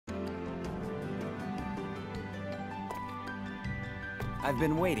I've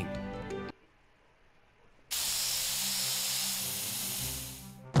been waiting.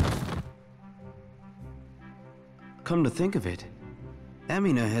 Come to think of it,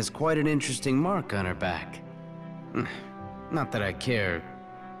 Amina has quite an interesting mark on her back. Not that I care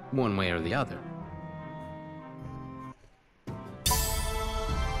one way or the other.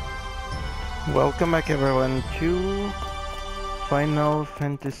 Welcome back everyone to Final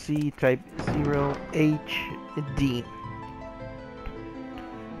Fantasy Type-0 HD.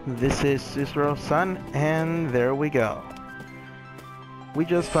 This is Cicero-san, and there we go. We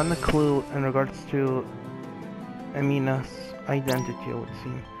just found a clue in regards to Amina's identity, it would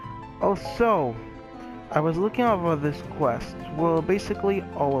seem. Also, I was looking over this quest. Well, basically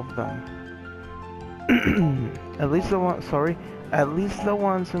all of them. At least the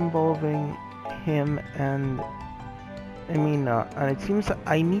ones involving him and Amina, and it seems that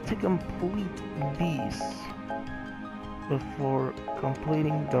I need to complete these before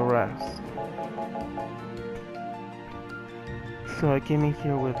completing the rest. So I came in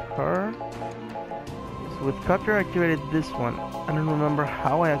here with her. So with Cutter I activated this one. I don't remember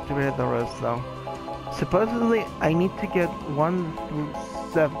how I activated the rest though. Supposedly I need to get 1 through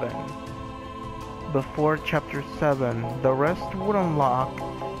 7 before chapter 7. The rest would unlock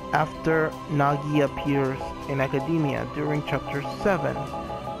after Nagi appears in Academia during chapter 7,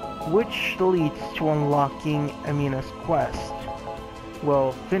 which leads to unlocking Amina's quest,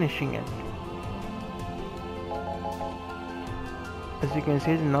 well, finishing it. As you can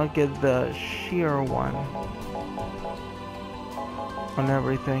see, I did not get the sheer one on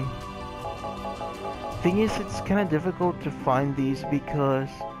everything. Thing is, it's kind of difficult to find these because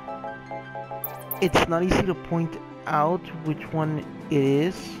it's not easy to point out which one it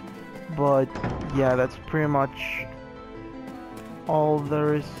is, but yeah, that's pretty much all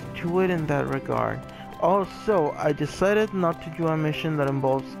there is to it in that regard. Also, I decided not to do a mission that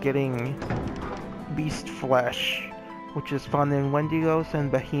involves getting beast flesh, which is found in Wendigos and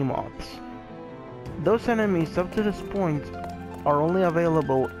Behemoths. Those enemies up to this point are only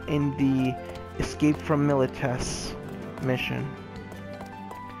available in the Escape from Milites mission.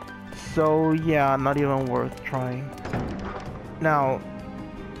 So yeah, not even worth trying. Now,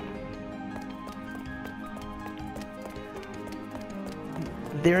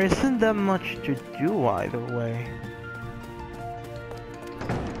 there isn't that much to do either way.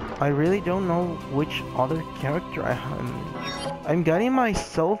 I really don't know which other character I'm guiding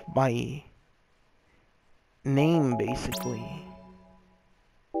myself by name, basically.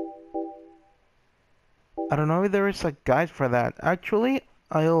 I don't know if there is a guide for that. Actually,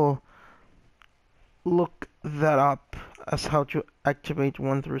 I'll look that up as how to activate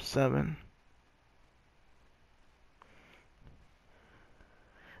 1 through 7.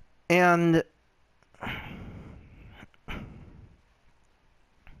 And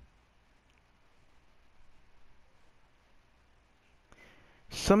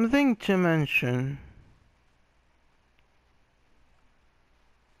something to mention.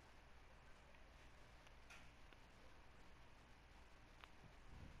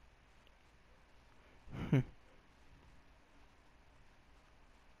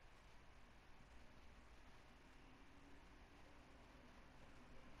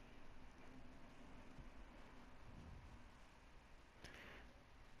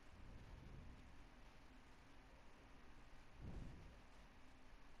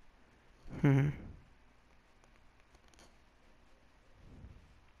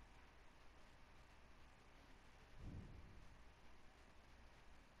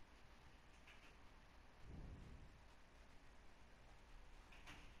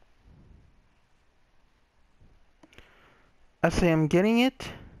 As I am getting it,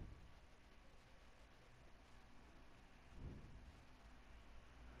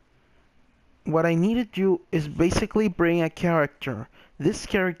 what I need to do is basically bring a character. This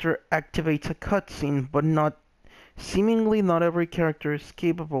character activates a cutscene, but seemingly not every character is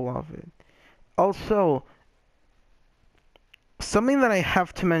capable of it. Also, something that I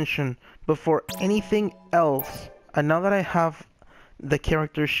have to mention before anything else, and now that I have the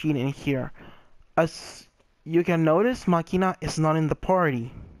character sheet in here, as you can notice, Makina is not in the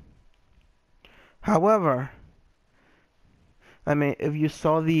party. However, I mean, if you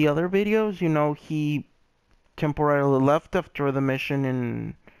saw the other videos, you know he temporarily left after the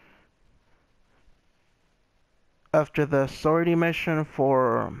mission after the sorority mission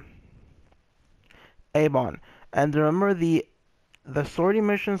for Avon. And remember, the sorority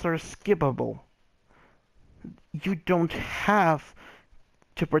missions are skippable. You don't have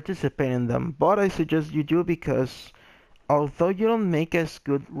to participate in them, but I suggest you do, because although you don't make as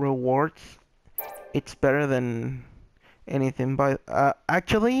good rewards, it's better than anything, but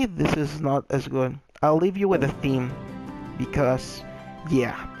actually this is not as good. I'll leave you with a theme because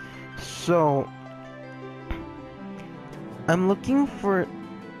yeah. So I'm looking for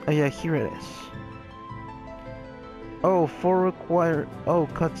yeah, here it is. Oh, 4 require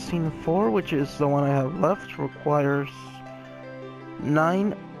cutscene 4, which is the one I have left, requires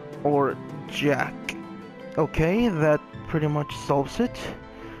 9 or Jack. Okay, that pretty much solves it.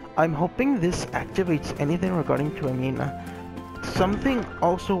 I'm hoping this activates anything regarding to Amina. Something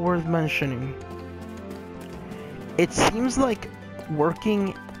also worth mentioning. It seems like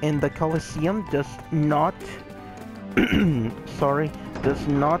working in the Coliseum does not does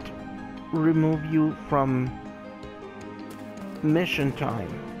not remove you from mission time.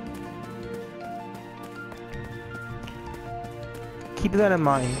 Keep that in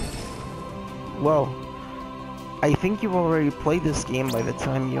mind. Well, I think you've already played this game by the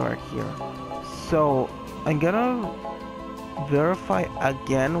time you are here. So, I'm gonna verify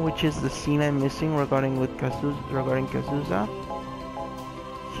again which is the scene I'm missing regarding Kasuza.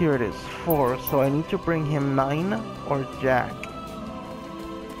 Here it is, 4. So I need to bring him 9 or Jack.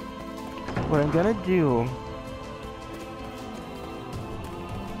 What I'm gonna do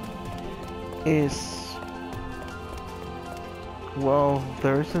is, well,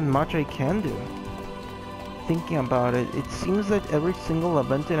 there isn't much I can do. Thinking about it, it seems that every single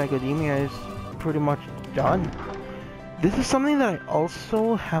event in Academia is pretty much done. This is something that I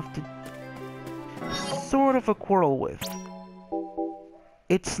also have to sort of a quarrel with.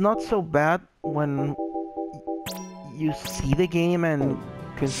 It's not so bad when you see the game and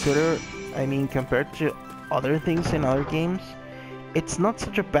consider, I mean, compared to other things in other games, it's not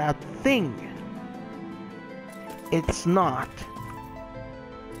such a bad thing. It's not.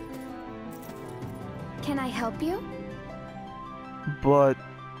 Can I help you? But...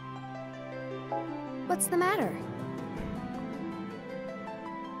 What's the matter?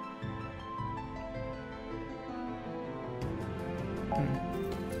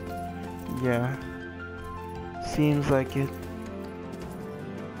 Yeah. Seems like it.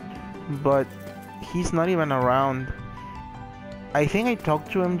 But he's not even around. I think I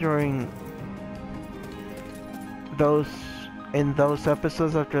talked to him during those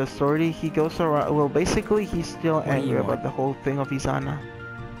episodes after the story. He goes around, well, basically he's still angry about the whole thing of Izana.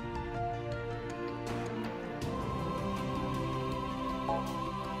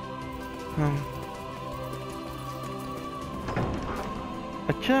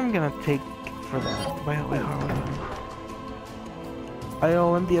 Actually, I'm gonna take for that. Wait, how are we?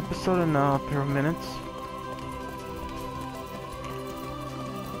 I'll end the episode in a pair of minutes.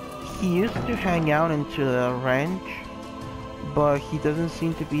 He used to hang out into the ranch, but he doesn't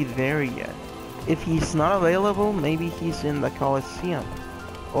seem to be there yet. If he's not available, maybe he's in the Coliseum,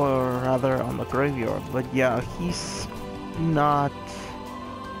 or rather on the graveyard. But yeah, he's not.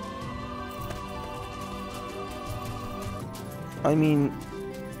 I mean,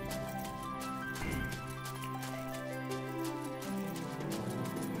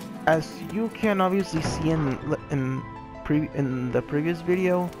 as you can obviously see in the previous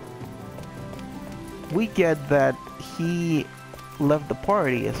video, we get that he left the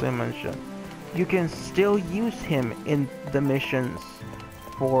party, as I mentioned. You can still use him in the missions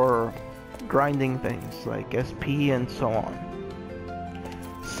for grinding things like SP and so on.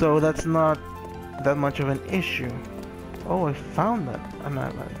 So that's not that much of an issue. Oh, I found an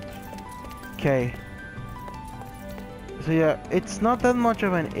island. Okay. So yeah, it's not that much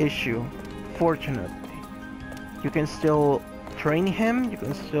of an issue, fortunately. You can still train him, you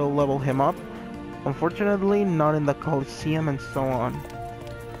can still level him up. Unfortunately, not in the Coliseum and so on.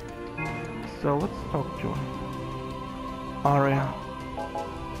 So let's talk to her. Aria.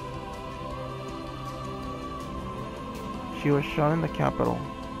 She was shot in the capital.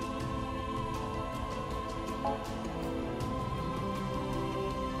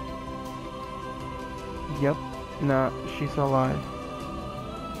 Yep. No, she's alive.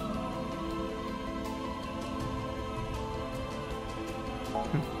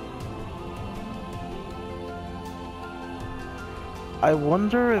 I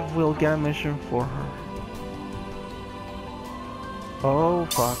wonder if we'll get a mission for her. Oh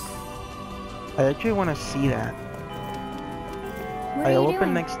fuck. I actually want to see that. I'll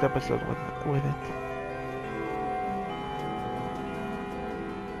open next episode with it.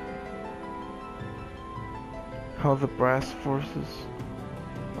 How the brass forces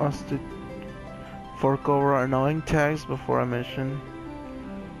us to fork over annoying tags before a mission.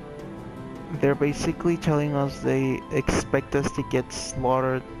 They're basically telling us they expect us to get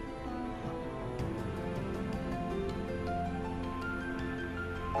slaughtered.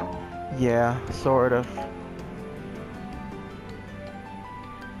 Yeah, sort of.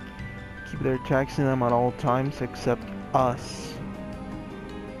 They're taxing them at all times except us.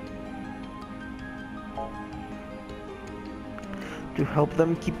 To help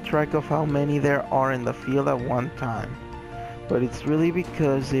them keep track of how many there are in the field at one time. But it's really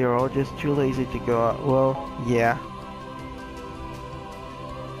because they are all just too lazy to go out. Well, yeah.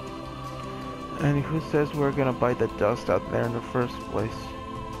 And who says we're gonna bite the dust out there in the first place?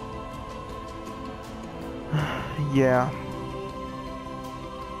 Yeah.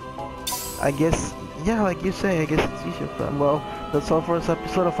 I guess, yeah, like you say, I guess it's easier for them. Well, that's all for this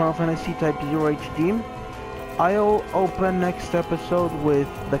episode of Final Fantasy Type-0 HD. I'll open next episode with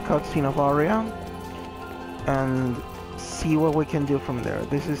the cutscene of Aria and see what we can do from there.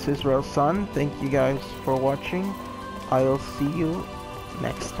 This is Israel's son. Thank you guys for watching. I'll see you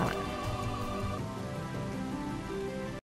next time.